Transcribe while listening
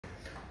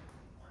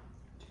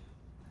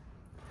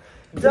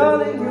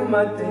Darling, you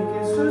might think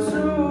it's too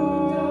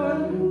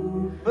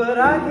soon, but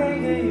I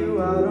can't get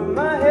you out of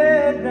my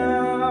head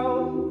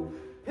now.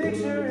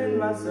 Picturing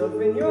myself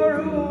in your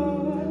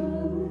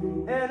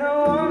room, and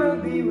I wanna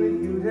be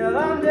with you till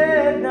I'm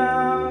dead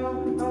now.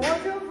 I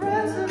want your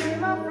friends to be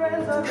my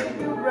friends, I'll make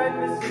you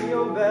breakfast in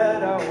your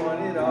bed, I want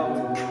it all.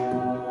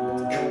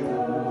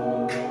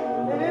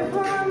 And if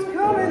I'm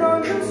coming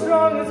on too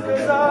strong, it's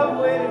cause I've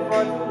waited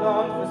far too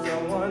long for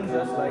someone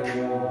just like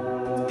you.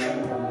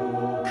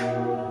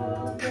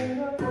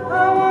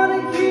 I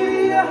wanna give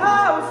you your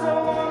house, I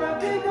wanna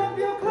pick up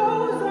your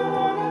clothes, I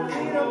wanna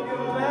clean up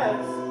your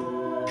mess.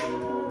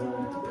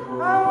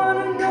 I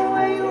wanna know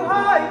where you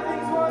hide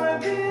things, wanna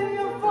be in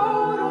your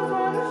photos,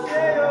 wanna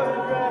share your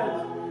address.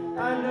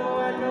 I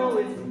know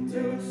it's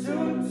too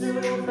soon,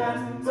 too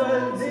fast,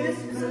 but this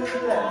could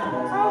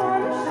last. I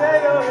wanna share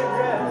your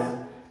address.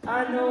 I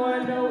know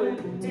it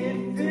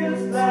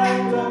feels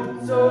like love,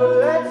 so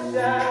let's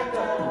shack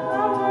up.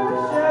 I wanna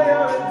share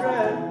your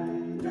address.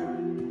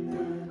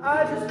 I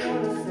just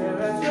wanna stare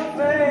at your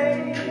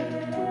face.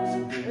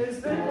 It's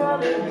the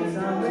quality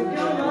time with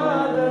your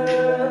mother.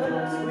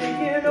 We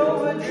can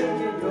overdrink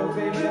at your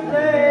favorite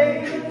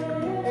place,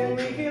 and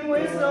we can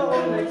waste the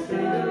whole next day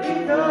to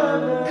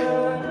recover.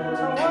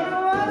 I wanna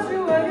watch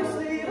you when you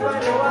sleep. I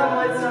know I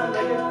might sound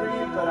like a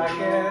creep, but I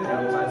can't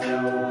help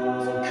myself.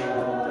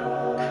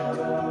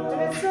 And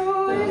it's so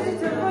easy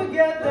to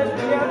forget that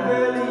we have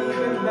barely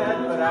even met,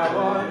 but I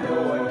want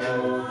your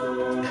address.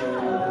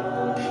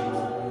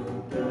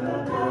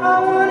 I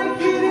wanna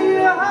give you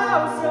your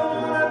house, I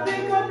wanna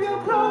pick up your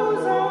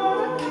clothes, I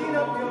wanna clean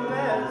up your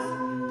mess.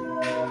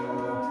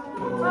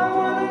 I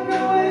wanna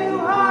know where you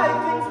hide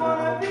things,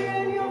 wanna be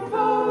in your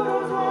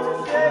photos, wanna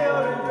share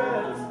your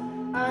address.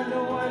 I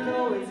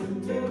know it's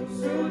too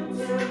soon,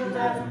 too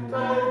fast,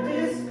 but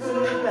this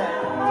could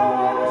last. I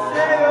wanna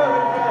share your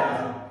address.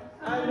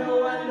 I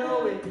know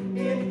it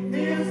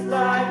feels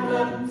like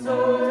love, so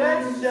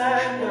let's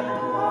shack up.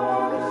 I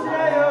wanna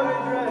share your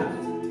address.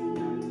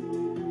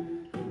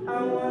 I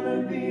wanna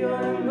be your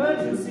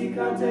emergency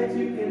contact.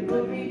 You can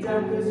put me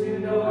down, cause you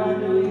know I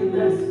know you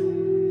best.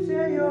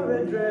 Share your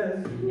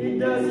address. It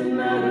doesn't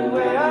matter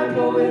where I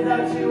go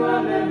without you,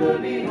 I'll never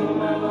be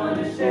home. I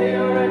wanna share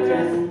your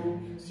address.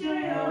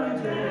 Share your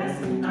address.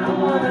 I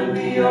wanna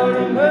be your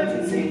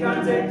emergency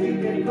contact. You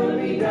can put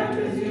me down,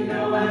 cause you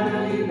know I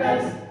know you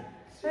best.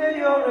 Share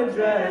your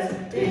address.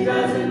 It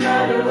doesn't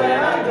matter where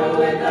I go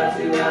without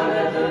you, I'll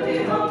never be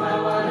home. I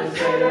wanna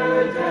share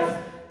your address.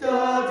 I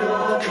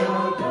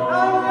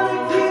wanna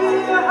give you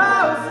your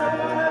house, I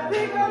wanna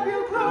pick up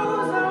your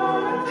clothes, I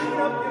wanna clean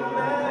up your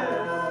mess.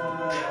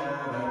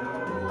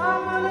 I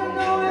wanna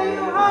know where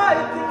you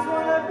hide things,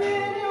 wanna be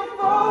in your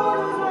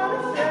photos, wanna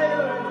share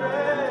your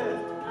address.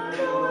 I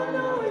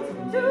know it's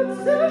too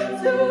soon,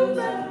 too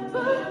fast,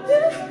 but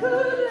this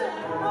could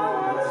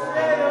last.